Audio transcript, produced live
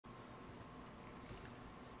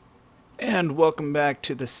And welcome back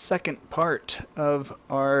to the second part of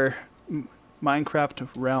our Minecraft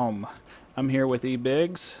realm. I'm here with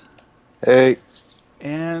eBiggs, Hey,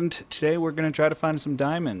 and today we're going to try to find some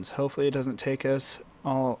diamonds. Hopefully it doesn't take us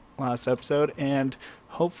all last episode, and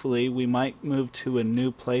hopefully we might move to a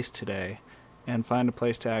new place today and find a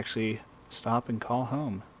place to actually stop and call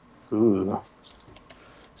home. ooh,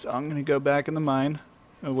 So I'm going to go back in the mine,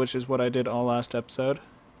 which is what I did all last episode.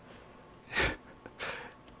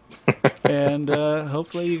 And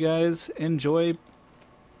hopefully you guys enjoy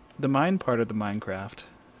the mine part of the Minecraft.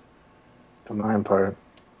 the mine part.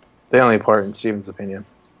 The only part in Steven's opinion.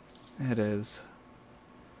 It is.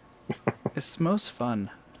 It's the most fun.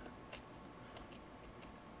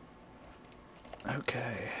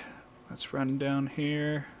 Okay, let's run down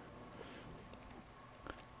here.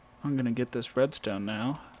 I'm gonna get this redstone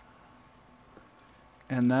now.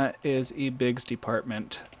 And that is eBig's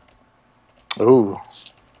department. Ooh,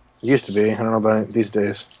 used to be. I don't know about it these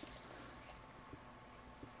days.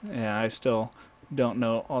 Yeah, I still don't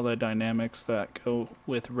know all the dynamics that go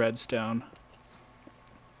with redstone.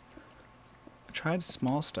 I tried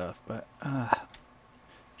small stuff, but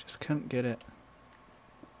just couldn't get it.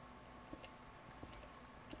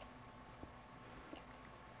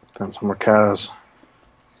 Found some more cows.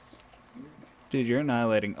 Dude, you're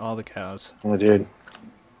annihilating all the cows. I did.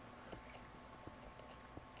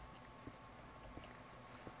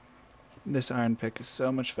 This iron pick is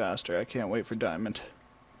so much faster. I can't wait for diamond.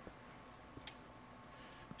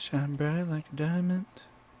 Shine bright like a diamond.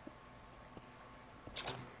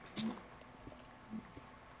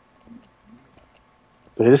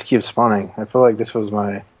 They just keep spawning. I feel like this was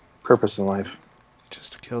my purpose in life.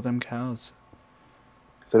 Just to kill them cows.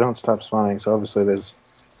 Because they don't stop spawning, so obviously there's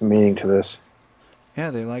a meaning to this.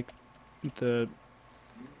 Yeah, they like the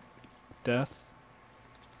death.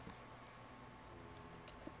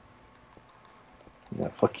 Yeah,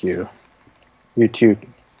 fuck you. You two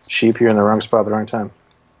sheep, you're in the wrong spot at the wrong time.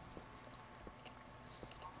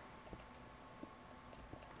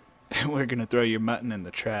 We're gonna throw your mutton in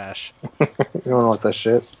the trash. No one wants that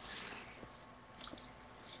shit.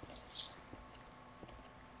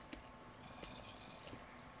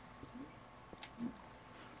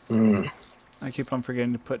 I keep on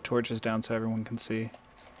forgetting to put torches down so everyone can see.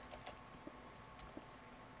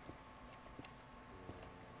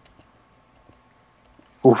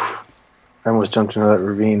 Oof. I almost jumped into that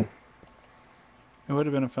ravine. It would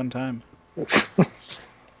have been a fun time.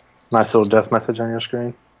 Nice little death message on your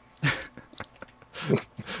screen.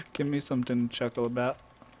 Give me something to chuckle about.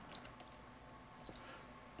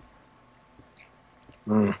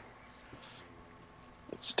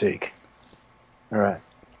 Steak. Alright.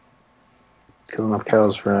 Kill enough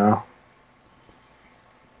cows for now.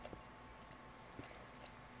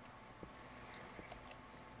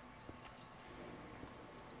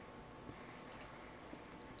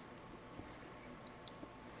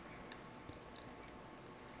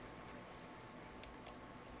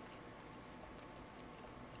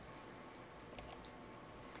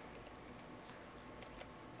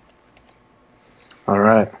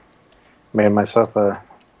 Alright. Made myself a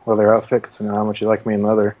leather outfit because I know how much you like me in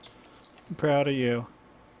leather. I'm proud of you.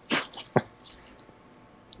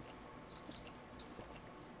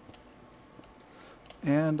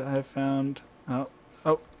 And I found... Oh.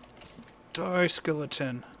 Die,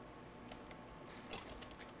 skeleton.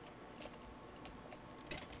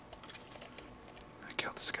 I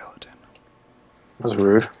killed the skeleton. That was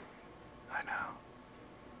rude. I know.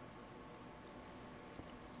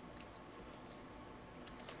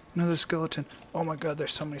 Another skeleton. Oh my god,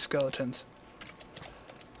 there's so many skeletons.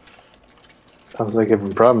 Sounds like you have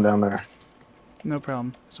a problem down there. No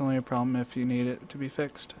problem. It's only a problem if you need it to be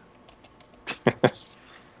fixed.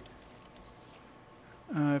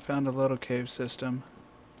 I found a little cave system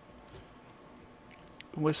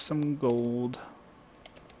with some gold.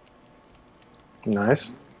 Nice.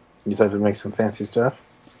 You decided to make some fancy stuff?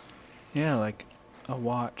 Yeah, like a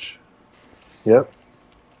watch. Yep.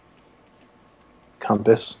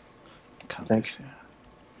 Compass. Compass, Thanks.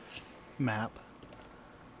 yeah. Map.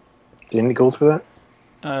 Do you need gold for that?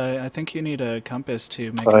 I think you need a compass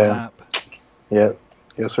to make Oh, a yeah. map. Yep.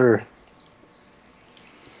 Yes, sir.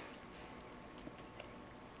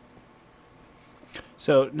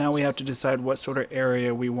 So now we have to decide what sort of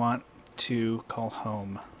area we want to call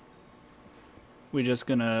home. We just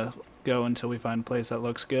gonna go until we find a place that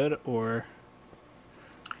looks good, or...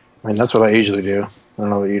 I mean, that's what I usually do. I don't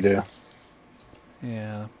know what you do.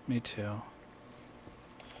 Yeah, me too.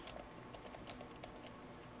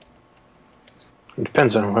 It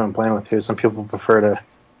depends on who I'm playing with, too. Some people prefer to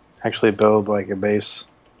actually build, like, a base,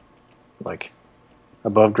 like,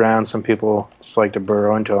 above ground. Some people just like to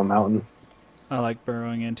burrow into a mountain. I like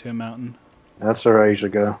burrowing into a mountain. That's where I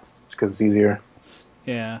usually go. It's because it's easier.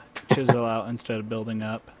 Yeah, chisel out instead of building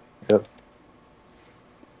up. Yep.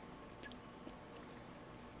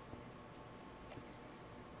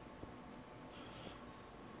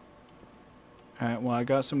 Alright, well, I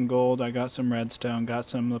got some gold, I got some redstone, got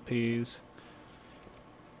some lapis,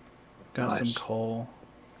 got some Nice. coal.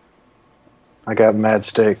 I got mad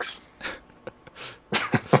steaks.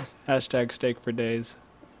 Hashtag steak for days.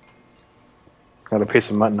 Got a piece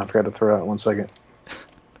of mutton I forgot to throw out. 1 second.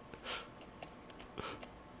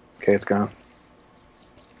 Okay, it's gone.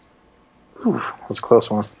 Whew, that was a close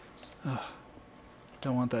one.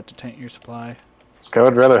 Don't want that to taint your supply. I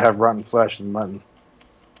would rather have rotten flesh than mutton.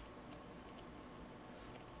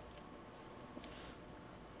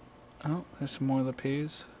 Oh, there's some more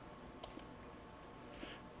lapis.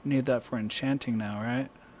 Need that for enchanting now, right?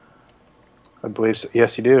 I believe so.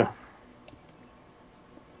 Yes, you do.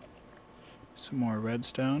 Some more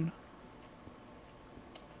redstone.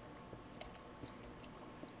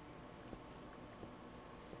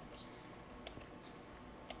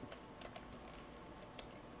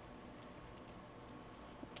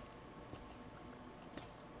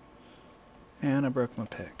 And I broke my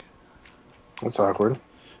pick. That's awkward.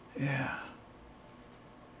 Yeah.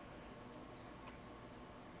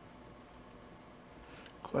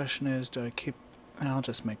 Question is, do I keep... I'll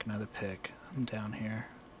just make another pick. I'm down here.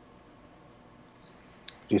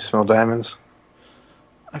 Do you smell diamonds?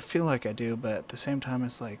 I feel like I do, but at the same time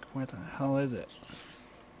it's like, where the hell is it?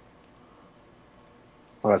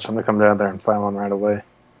 Watch, I'm gonna come down there and find one right away.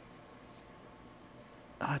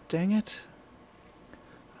 Ah, dang it.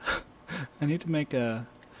 I need to make a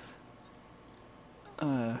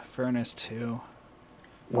furnace too.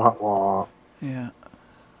 Wah, wah. Yeah.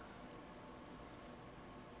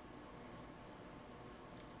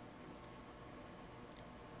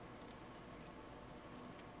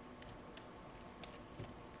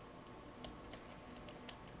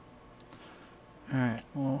 Alright,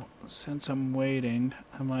 well, since I'm waiting,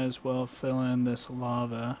 I might as well fill in this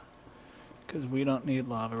lava. Because we don't need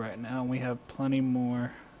lava right now. We have plenty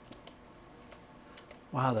more.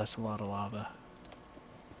 Wow, that's a lot of lava.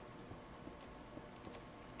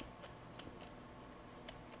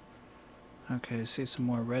 Okay, see some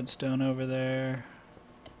more redstone over there.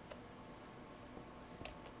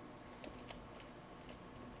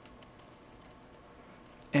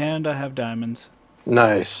 And I have diamonds.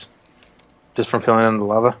 Nice. Just from filling in the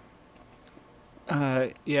lava?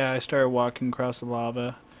 Yeah, I started walking across the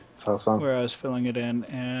lava Saw some. where I was filling it in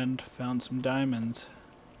and found some diamonds.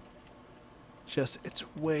 Just, it's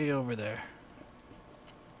way over there.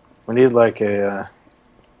 We need like a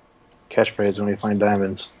catchphrase when we find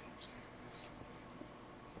diamonds.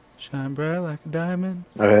 Shine bright like a diamond.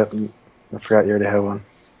 Okay, I forgot you already have one.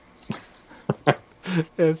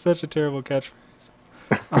 It's such a terrible catchphrase.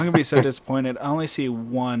 I'm going to be so disappointed. I only see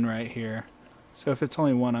one right here. So if it's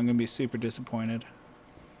only one, I'm going to be super disappointed.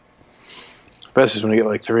 Best is when you get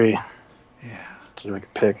like 3 Yeah. to make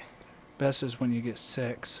a pick. Best is when you get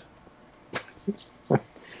 6.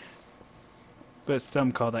 But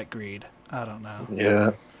some call that greed. I don't know.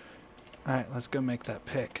 Yeah. Alright, let's go make that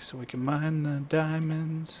pick so we can mine the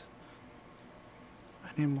diamonds.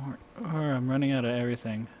 I need more. Or I'm running out of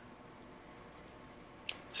everything.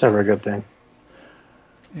 It's never a good thing.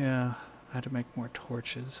 Yeah, I had to make more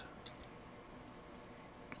torches.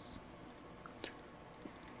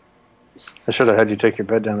 I should have had you take your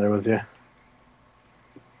bed down there with you.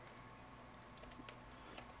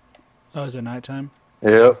 Oh, is it nighttime?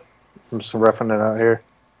 Yep. I'm just roughing it out here.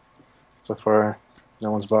 So far,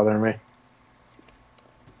 no one's bothering me.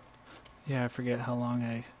 Yeah, I forget how long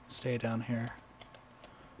I stay down here.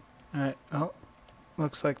 Alright, oh,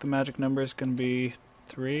 looks like the magic number is going to be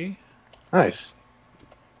 3, Nice.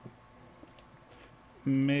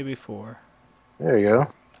 maybe 4. There you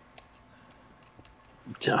go.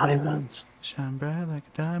 Diamonds. Shine bright like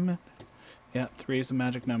a diamond. Yeah, 3 is the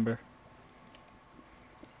magic number.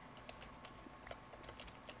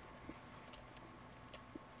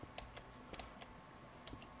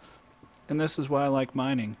 And this is why I like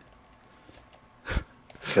mining.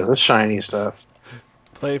 Because it's shiny stuff.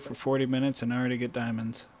 Play for 40 minutes and already get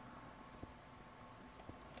diamonds.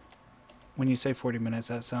 When you say 40 minutes,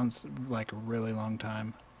 that sounds like a really long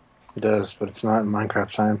time. It does, but it's not in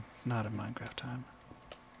Minecraft time. Not in Minecraft time.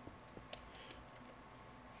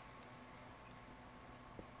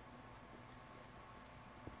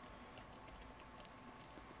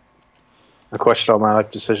 I questioned all my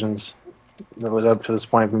life decisions that led up to this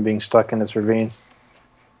point of me being stuck in this ravine.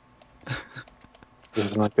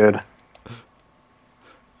 This is not good.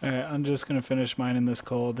 Alright, I'm just gonna finish mining this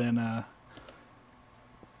coal, then I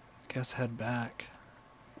guess head back.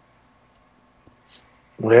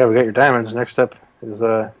 Well, yeah, we got your diamonds. Next step is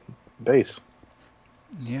base.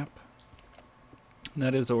 Yep.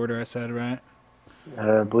 That is the order I said, right?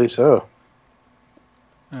 I believe so.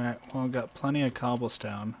 Alright, well, I've got plenty of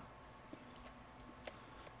cobblestone.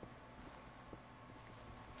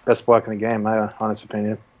 Best block in the game, my honest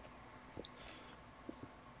opinion.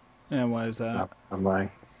 And why is that? No, I'm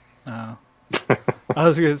lying. Oh. I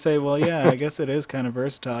was gonna say, well, yeah, I guess it is kind of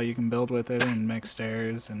versatile. You can build with it and make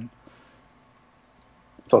stairs and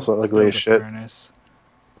It's also ugly build as a shit. furnace.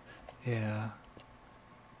 Yeah.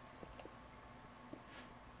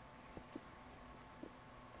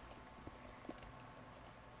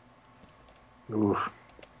 Oof.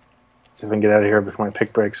 See if I can get out of here before my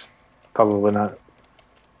pick breaks. Probably not.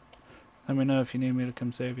 Let me know if you need me to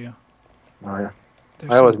come save you. Oh, yeah.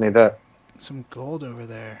 There's I always need that. some gold over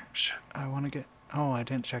there. Shit. I want to get... Oh, I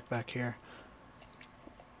didn't check back here.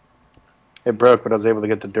 It broke, but I was able to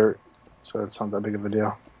get the dirt, so it's not that big of a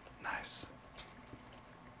deal. Nice.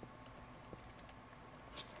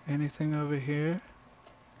 Anything over here?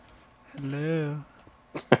 Hello?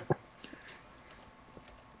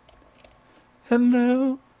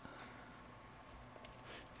 Hello?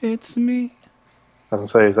 It's me. I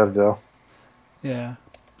was gonna say, is that a deal? Yeah.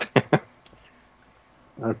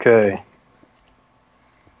 Okay.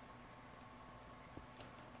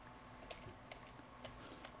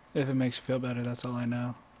 If it makes you feel better, that's all I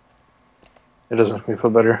know. It doesn't make me feel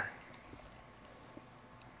better.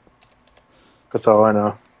 That's all I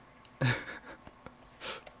know.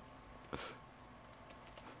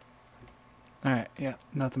 Alright, yeah,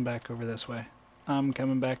 nothing back over this way. I'm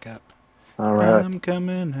coming back up. All right. I'm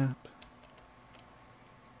coming up.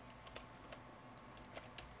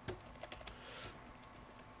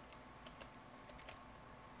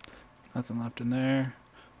 Nothing left in there.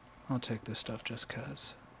 I'll take this stuff just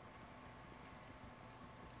 'cause.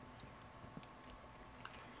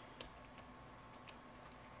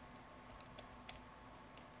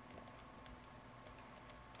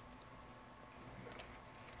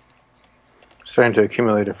 Starting to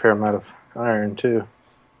accumulate a fair amount of iron, too.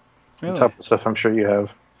 Really? On top of stuff I'm sure you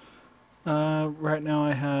have. Right now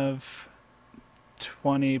I have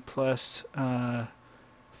 20 plus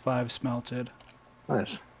 5 smelted.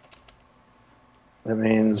 Nice. That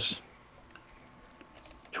means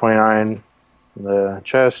 29 in the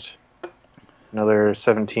chest, another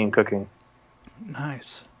 17 cooking.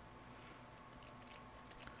 Nice.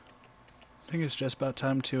 I think it's just about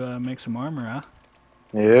time to make some armor, huh?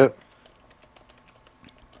 Yep.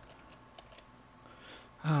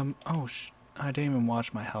 Oh, I didn't even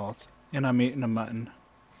watch my health. And I'm eating a mutton.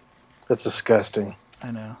 That's disgusting.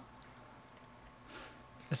 I know.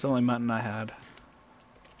 It's the only mutton I had.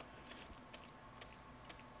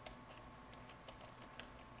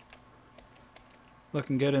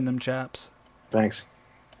 Looking good in them chaps. Thanks.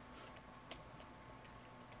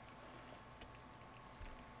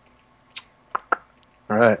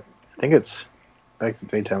 All right. I think it's back to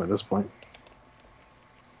daytime at this point.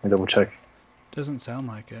 Let me double check. Doesn't sound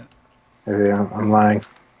like it. Maybe I'm lying.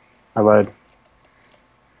 I lied.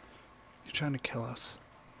 You're trying to kill us.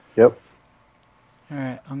 Yep.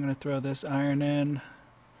 Alright, I'm gonna throw this iron in.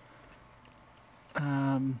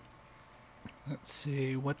 Let's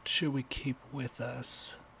see, what should we keep with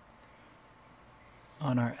us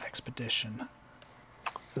on our expedition?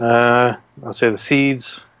 I'll say the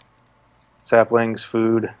seeds, saplings,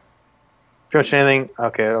 food. Pretty much anything.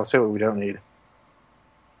 Okay, I'll say what we don't need.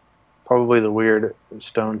 Probably the weird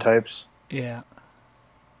stone types. Yeah.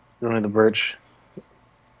 Don't need the birch.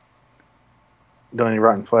 Don't need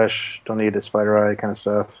rotten flesh. Don't need the spider eye kind of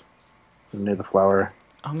stuff. Don't need the flour.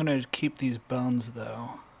 I'm gonna keep these bones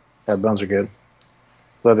though. Yeah, bones are good.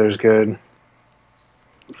 Leather's good.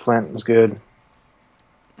 Flint is good.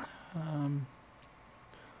 Alright,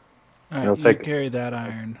 I'll you take- carry that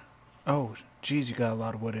iron. Oh, geez, you got a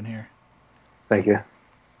lot of wood in here. Thank you.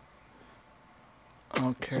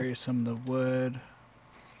 I'll carry some of the wood.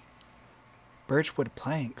 Birchwood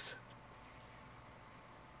planks.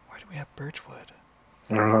 Why do we have birchwood?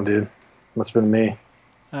 I don't know, dude. Must have been me.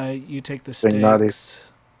 You take the Being naughty. sticks.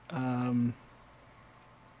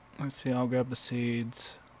 Let's see, I'll grab the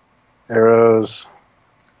seeds. Arrows.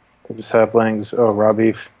 Take the saplings. Oh, raw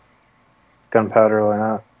beef. Gunpowder, why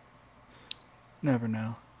not? Never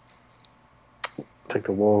know. Take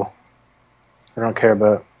the wool. I don't care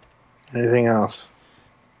about anything else.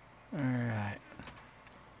 Alright.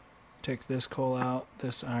 Take this coal out,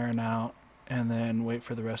 this iron out, and then wait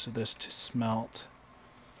for the rest of this to smelt.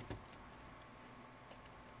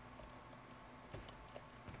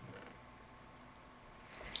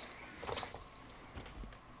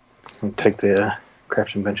 And take the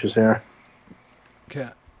crafting benches here. Okay.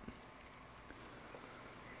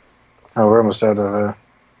 Oh, we're almost out of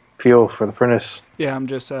fuel for the furnace. Yeah, I'm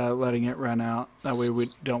just letting it run out. That way we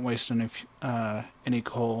don't waste any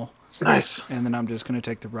coal. Nice. And then I'm just going to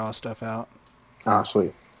take the raw stuff out. Oh,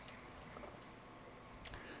 sweet.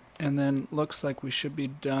 And then looks like we should be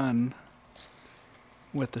done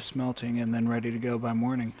with the smelting and then ready to go by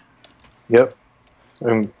morning. Yep.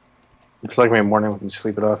 It's like maybe morning we can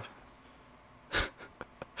sleep it off.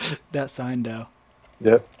 That sign dough.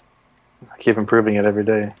 Yep. I keep improving it every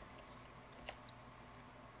day.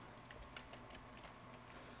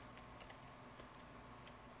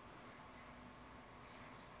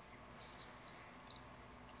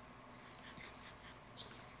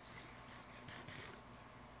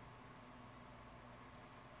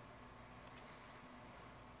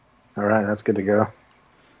 All right, that's good to go.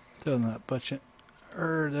 Throw that bucket.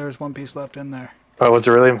 There's one piece left in there. Oh, was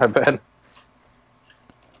it really? My bad.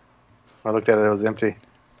 I looked at it, it was empty.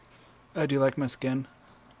 Do you like my skin?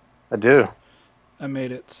 I do. I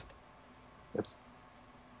made it. It's,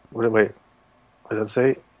 wait, what does it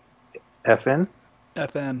say? FN?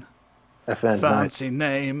 FN. FN, Fancy nice.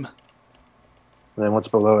 name. And then what's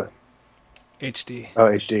below it? HD. Oh,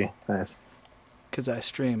 HD, nice. Because I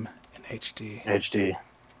stream in HD. HD.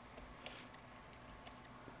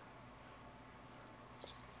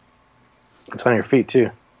 It's on your feet,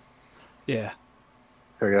 too. Yeah.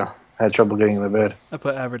 There we go. I had trouble getting in the bed. I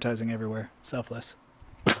put advertising everywhere. Selfless.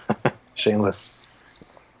 Shameless.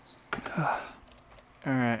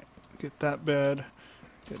 Alright. Get that bed.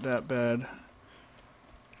 Get that bed.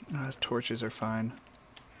 Torches are fine.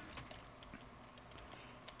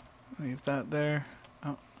 Leave that there.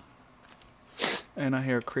 Oh. And I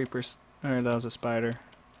hear creepers. That was a spider.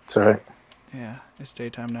 It's alright. Yeah, it's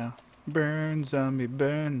daytime now. Burn, zombie,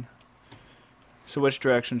 burn. So which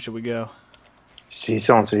direction should we go? He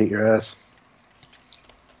still wants to eat your ass.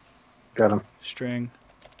 Got him. String.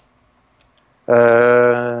 I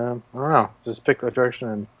don't know. Just pick a direction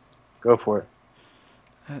and go for it.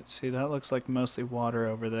 Let's see, that looks like mostly water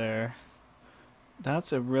over there.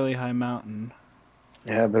 That's a really high mountain.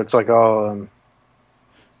 Yeah, but it's like all,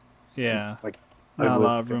 Yeah, like not a ugly.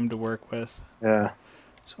 lot of room to work with. Yeah.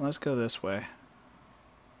 So let's go this way.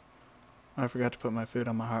 I forgot to put my food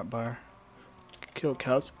on my hot bar. Kill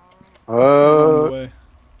cows along the Oh. way.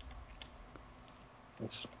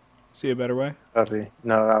 That's See a better way? puppy.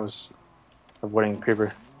 No, I was avoiding a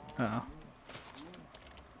creeper. Oh.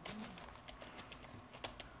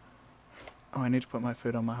 Oh, I need to put my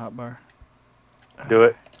food on my hot bar. Do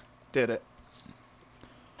it. Did it.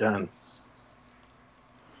 Done.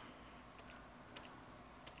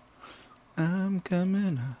 I'm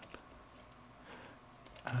coming up.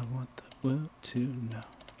 I want the world to know.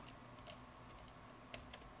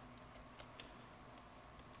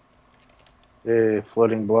 Yay,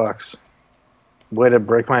 floating blocks. Way to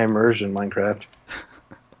break my immersion, Minecraft.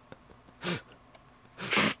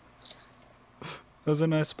 Those are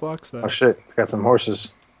nice blocks, though. Oh shit, it's got some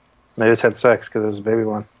horses. They just had sex because it was a baby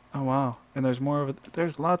one. Oh, wow. And there's more of it.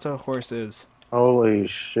 There's lots of horses. Holy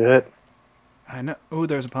shit. I know. Oh,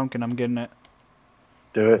 there's a pumpkin. I'm getting it.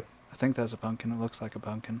 Do it. I think that's a pumpkin. It looks like a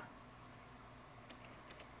pumpkin.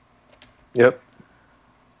 Yep.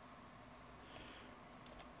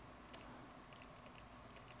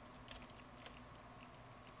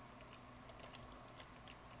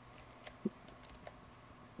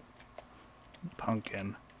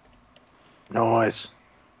 Pumpkin. Nice.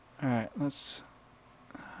 Alright, let's...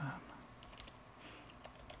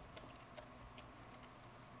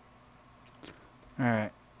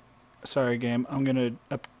 Alright. Sorry, game. I'm gonna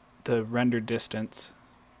up the render distance.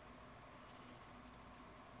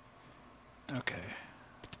 Okay.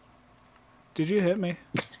 Did you hit me?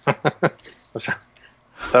 I thought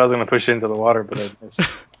I was going to push you into the water, but I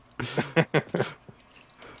missed.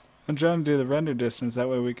 I'm trying to do the render distance. That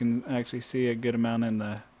way we can actually see a good amount in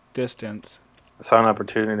the distance. I saw an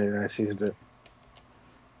opportunity and I seized it.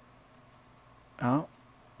 Oh.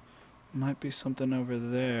 Might be something over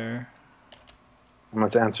there. I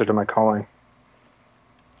must answer to my calling.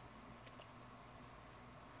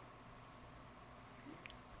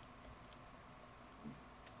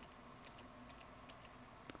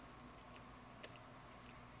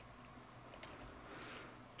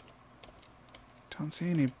 Don't see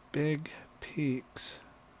any big peaks.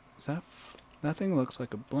 Is that... that thing looks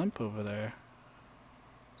like a blimp over there.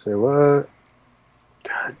 Say what?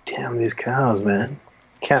 God damn these cows, man.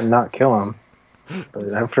 Can't not kill them.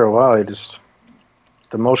 But after a while, the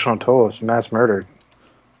emotional toll of mass murder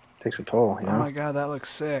takes a toll, you know? Oh my god, that looks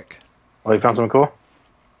sick. Oh, you found something cool?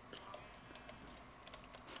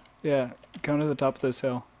 Yeah, come to the top of this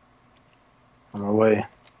hill. On my way.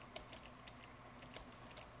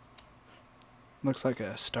 Looks like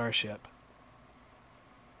a starship.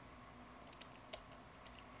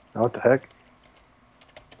 Oh, what the heck?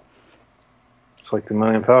 It's like the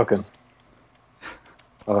Millennium Falcon.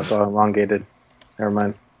 Oh, it's all elongated. Never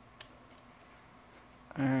mind.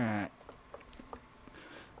 Alright.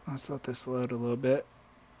 Let's let this load a little bit.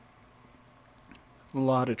 A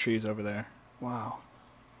lot of trees over there. Wow.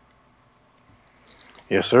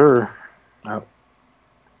 Yes, sir. Oh.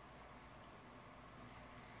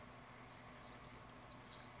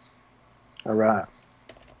 All right.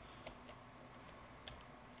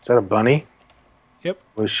 Is that a bunny? Yep.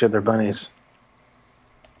 Holy shit, they're bunnies.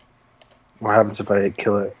 What happens if I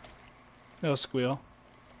kill it? They'll squeal.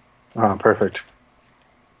 Oh, perfect.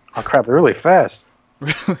 Oh, crap, they're really fast.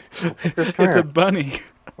 Really? Come It's a here. bunny.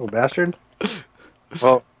 Oh, bastard.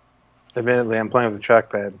 Well, admittedly, I'm playing with the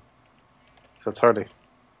trackpad, so it's hard to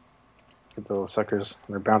get the little suckers.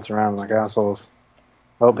 They're bouncing around like assholes.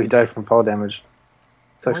 Oh, he died from fall damage.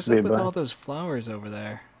 Sucks What's to be up a with bunny. all those flowers over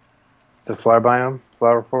there? It's a flower biome,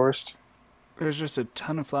 flower forest. There's just a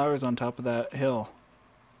ton of flowers on top of that hill.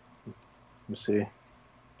 Let me see.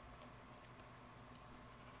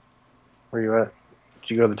 Where you at?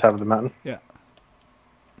 Did you go to the top of the mountain? Yeah.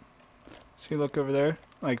 See, look over there?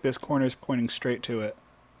 Like this corner's pointing straight to it.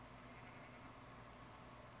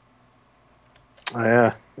 Oh,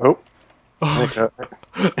 yeah. Oh. Oh, Okay.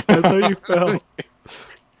 I thought you fell.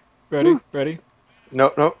 Ready? Ready?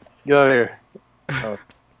 No, no. Get out of here. Oh.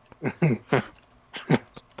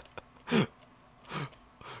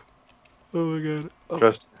 Oh my god. Oh,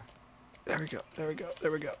 Trust. there we go. There we go.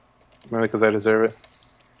 There we go. Mainly because I deserve it.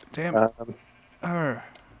 Damn it. I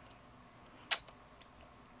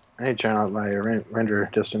need to turn out my render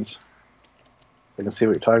distance. I can see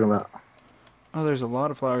what you're talking about. Oh, there's a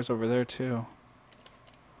lot of flowers over there too.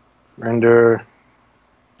 Render.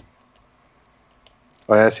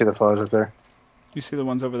 Oh, yeah, I see the flowers up there. You see the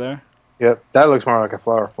ones over there? Yep, that looks more like a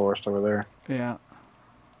flower forest over there. Yeah.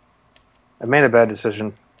 I made a bad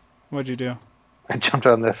decision. What'd you do? I jumped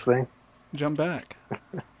on this thing. Jump back. I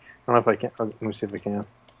don't know if I can. Oh, let me see if I can.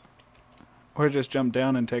 Or just jump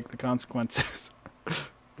down and take the consequences.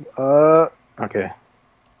 Okay.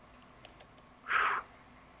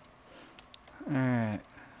 Alright.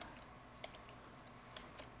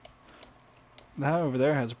 That over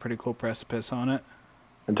there has a pretty cool precipice on it.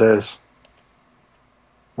 It does.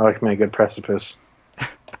 I like me a good precipice.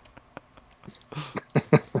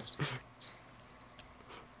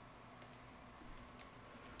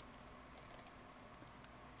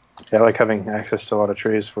 Yeah, I like having access to a lot of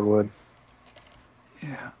trees for wood.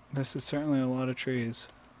 Yeah, this is certainly a lot of trees.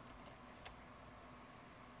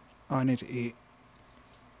 Oh, I need to eat.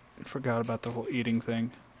 I forgot about the whole eating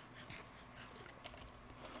thing.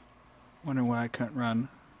 Wonder why I couldn't run.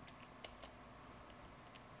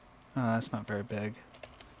 Oh, that's not very big.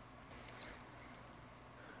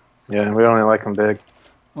 Yeah, we only like them big.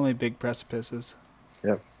 Only big precipices.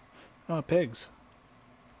 Yep. Oh, pigs.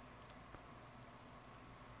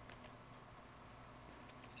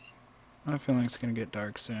 I have a feeling it's gonna get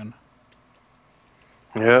dark soon.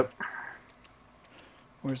 Yep.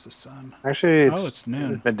 Where's the sun? Actually, It's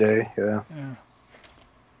noon. midday. Yeah. Yeah.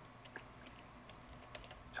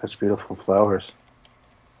 Such beautiful flowers.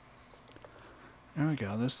 There we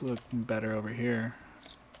go. This looks better over here.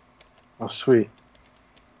 Oh, sweet.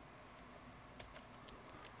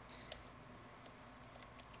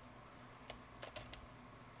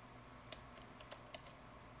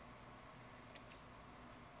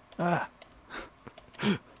 Ah!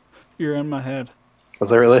 You're in my head. Was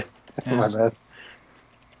that really? Yeah. My bad.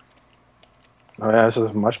 Oh yeah, this is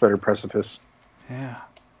a much better precipice. Yeah.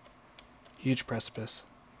 Huge precipice.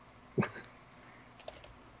 Let's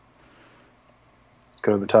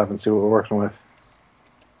go to the top and see what we're working with.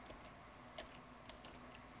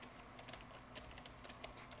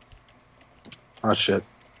 Oh shit.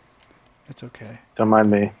 It's okay. Don't mind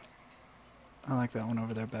me. I like that one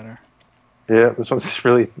over there better. Yeah, this one's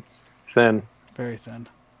really thin. Very thin.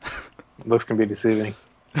 Looks can be deceiving.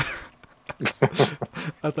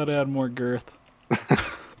 I thought it had more girth.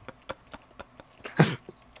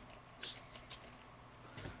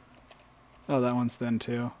 Oh, that one's thin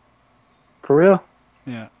too. For real?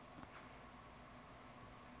 Yeah.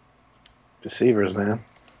 Deceivers, man.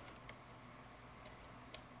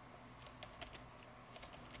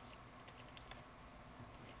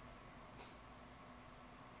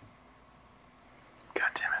 God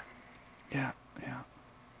damn it. Yeah, yeah.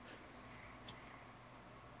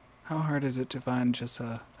 How hard is it to find just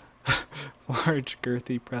a large,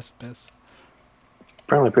 girthy precipice?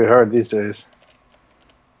 Apparently pretty hard these days.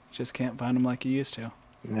 Just can't find them like you used to.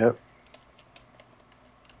 Yep.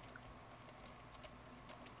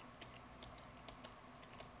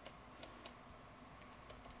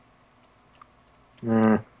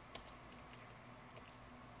 Alright,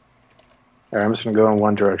 I'm just gonna go in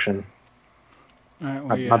one direction. All right,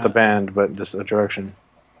 where you Not the at? band, but just a direction.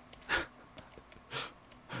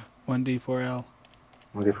 1D4L.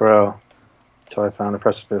 1D4L. Until I found a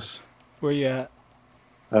precipice. Where you at?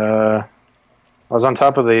 I was on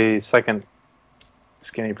top of the second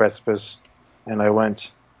skinny precipice, and I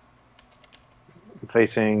went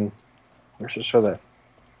facing. Where should it show that?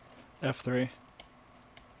 F3.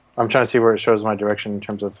 I'm trying to see where it shows my direction in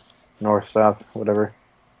terms of north, south, whatever.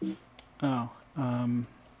 Oh,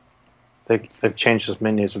 They've changed this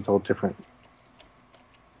menus. It's all different.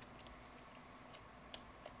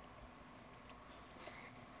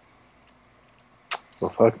 Well,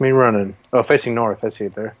 fuck me running. Oh, facing north. I see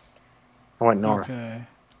it there. I went north. okay.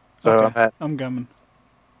 So Okay, I'm I'm coming.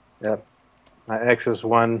 yep. My X is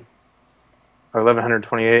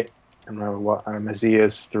 1128, and my Z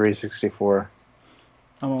is 364.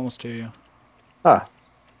 I'm almost to you. Ah.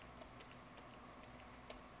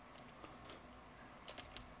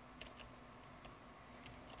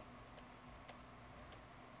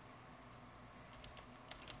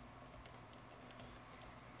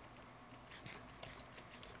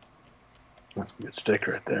 That's a good stick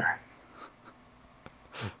right there.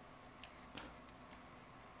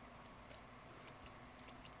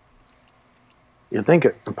 You'd think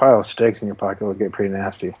a pile of steaks in your pocket would get pretty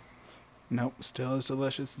nasty. Nope, still as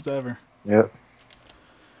delicious as ever. Yep.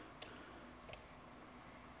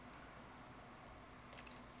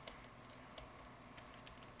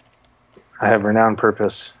 I have renowned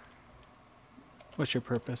purpose. What's your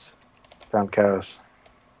purpose? Found cows.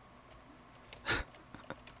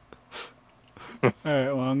 All right,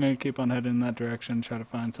 well, I'm going to keep on heading in that direction, try to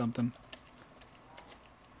find something.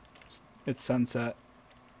 It's sunset.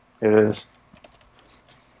 It is.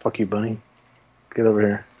 Fuck you, bunny. Get over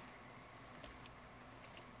here.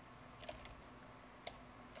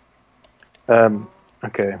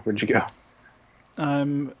 Okay, where'd you go?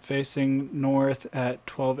 I'm facing north at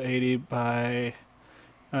 1280 by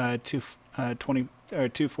 20 or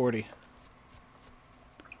 240.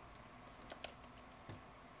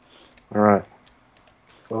 Alright.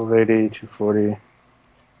 1280, 240.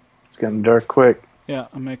 It's getting dark quick. Yeah,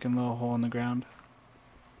 I'm making a little hole in the ground.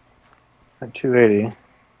 At 280.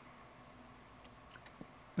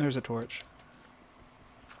 There's a torch.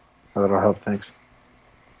 Oh, that'll help, thanks.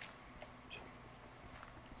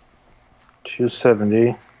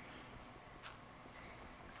 270.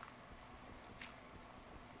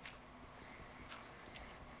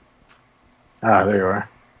 Ah, there you are.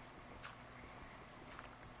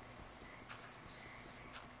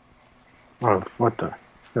 Oh, what the?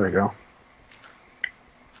 There we go.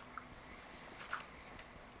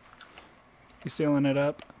 You sealing it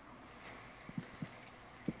up?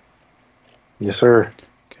 Yes, sir.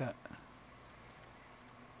 Okay.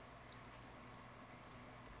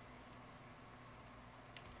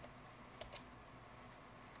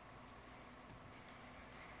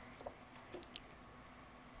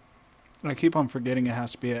 I keep on forgetting it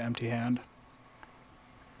has to be an empty hand.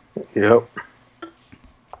 Yep.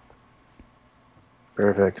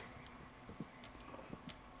 Perfect.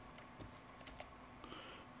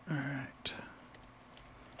 All right.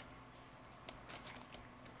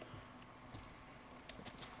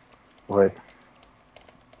 Wait.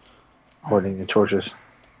 Holding the torches.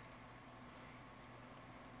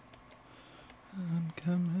 I'm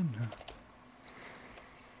coming up.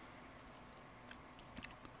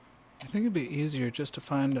 I think it'd be easier just to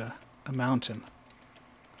find a mountain.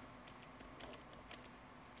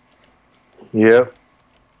 Yep.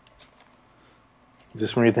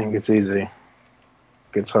 Just when you think it's easy, it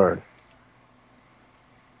gets hard.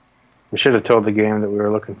 We should have told the game that we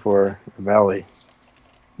were looking for a valley,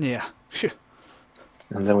 Yeah.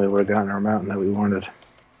 and then we would have gotten our mountain that we wanted.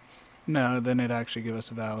 No, then it'd actually give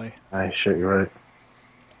us a valley. Aye, shit, you're right.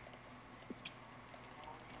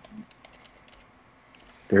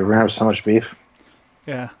 Dude, we're gonna have so much beef.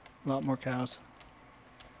 Yeah, a lot more cows.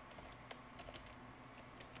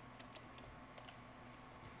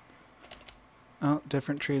 Oh,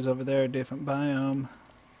 different trees over there, different biome.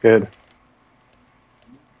 Good.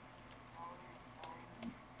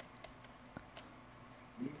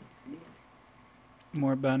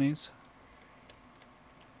 More bunnies.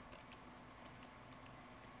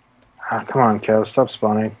 Ah, come on, cows, stop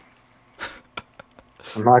spawning.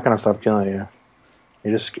 I'm not gonna stop killing you.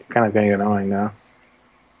 You're just kind of getting annoying now.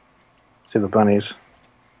 See the bunnies.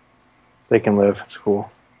 They can live. It's cool.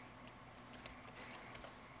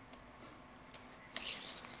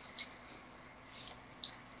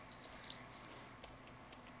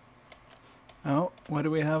 Oh, what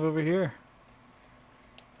do we have over here?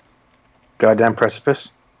 Goddamn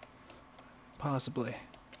precipice. Possibly.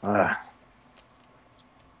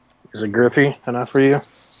 Is it girthy enough for you?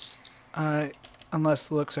 Unless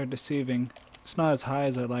the looks are deceiving. It's not as high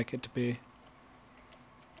as I'd like it to be.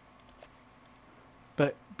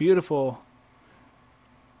 But beautiful.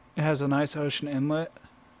 It has a nice ocean inlet.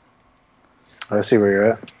 I see where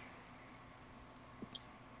you're at.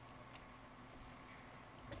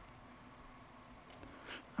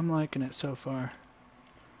 I'm liking it so far.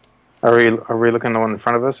 Are we looking at the one in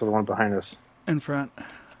front of us or the one behind us? In front.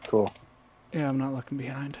 Cool. Yeah, I'm not looking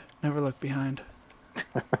behind. Never look behind.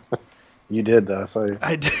 You did though. I saw you.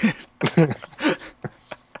 I did.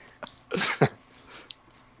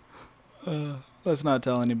 Let's not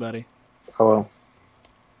tell anybody. Oh well.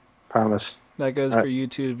 Promise. That goes for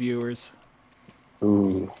YouTube viewers.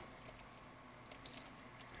 Ooh.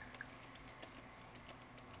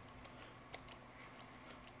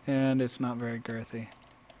 And it's not very girthy.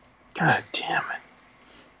 God damn it.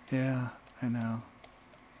 Yeah, I know.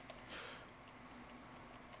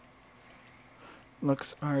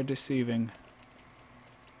 Looks are deceiving.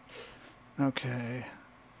 Okay.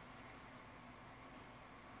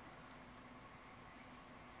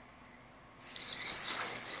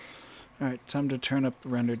 Alright, time to turn up the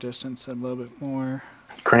render distance a little bit more.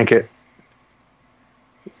 Crank it.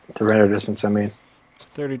 The render distance, I mean.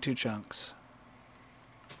 32 chunks.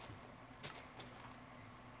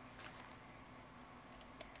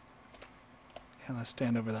 Yeah, let's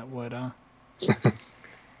stand over that wood, huh?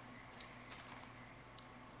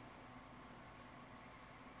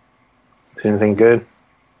 See anything good?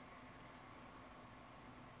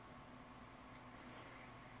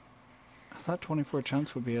 I thought 24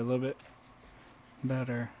 chunks would be a little bit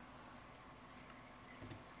better.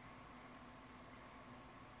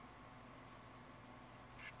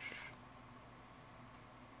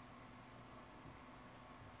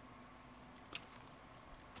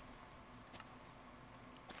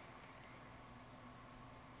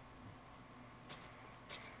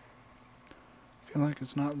 I feel like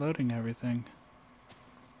it's not loading everything.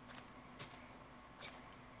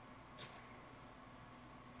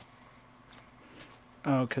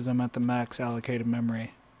 Oh, because I'm at the max allocated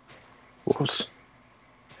memory. Whoops.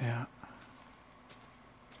 Yeah.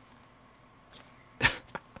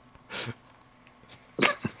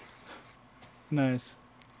 Nice.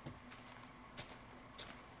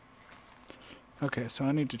 Okay, so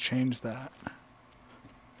I need to change that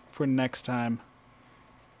for next time.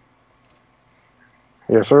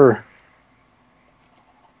 Yes, sir.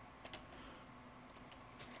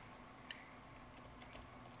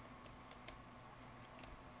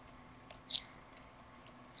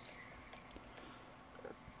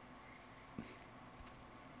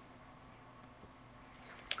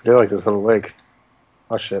 I do like this little lake.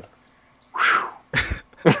 Oh shit.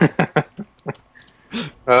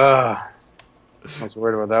 I was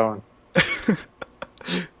worried about that one.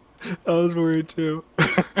 I was worried too.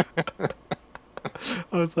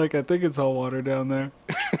 I was like, I think it's all water down there.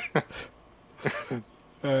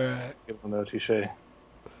 Alright. That's a good one though, touche.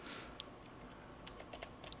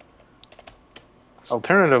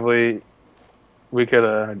 Alternatively, we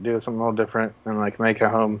could do something a little different and like make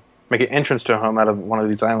an entrance to a home out of one of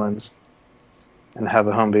these islands, and have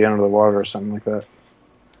a home be under the water or something like that.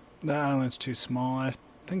 That island's too small. I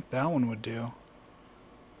think that one would do.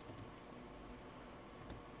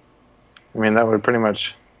 I mean, that would pretty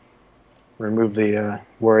much remove the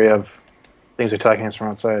worry of things attacking us from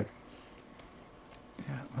outside.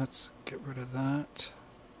 Yeah, let's get rid of that.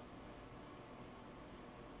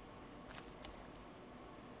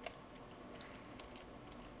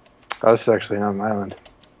 Oh, this is actually not an island.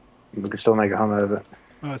 We could still make a home out of it.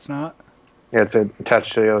 Oh, it's not? Yeah, it's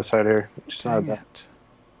attached to the other side here. Just not Dang that. it.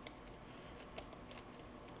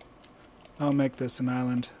 I'll make this an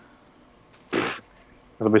island.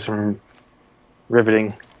 It'll be some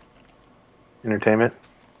riveting entertainment.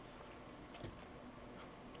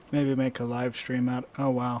 Maybe make a live stream out. Oh,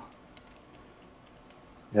 wow.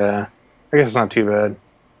 Yeah, I guess it's not too bad.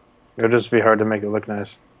 It'll just be hard to make it look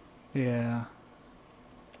nice. Yeah.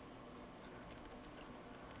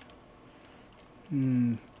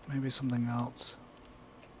 Maybe something else.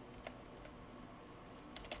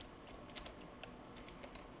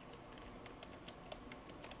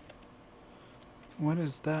 What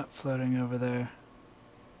is that floating over there?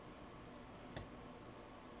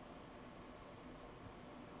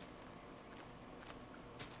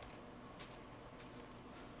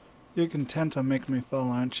 You're content on making me fall,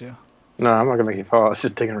 aren't you? No, I'm not gonna make you fall. I was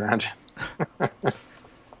just digging around you.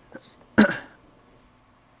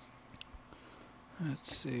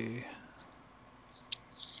 Let's see.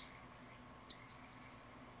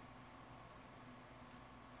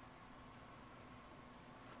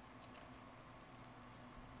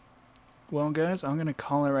 Well, guys, I'm going to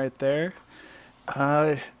call it right there.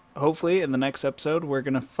 Hopefully, in the next episode, we're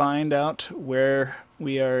going to find out where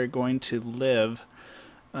we are going to live.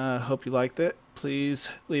 Hope you liked it.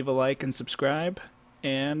 Please leave a like and subscribe,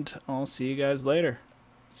 and I'll see you guys later.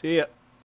 See ya.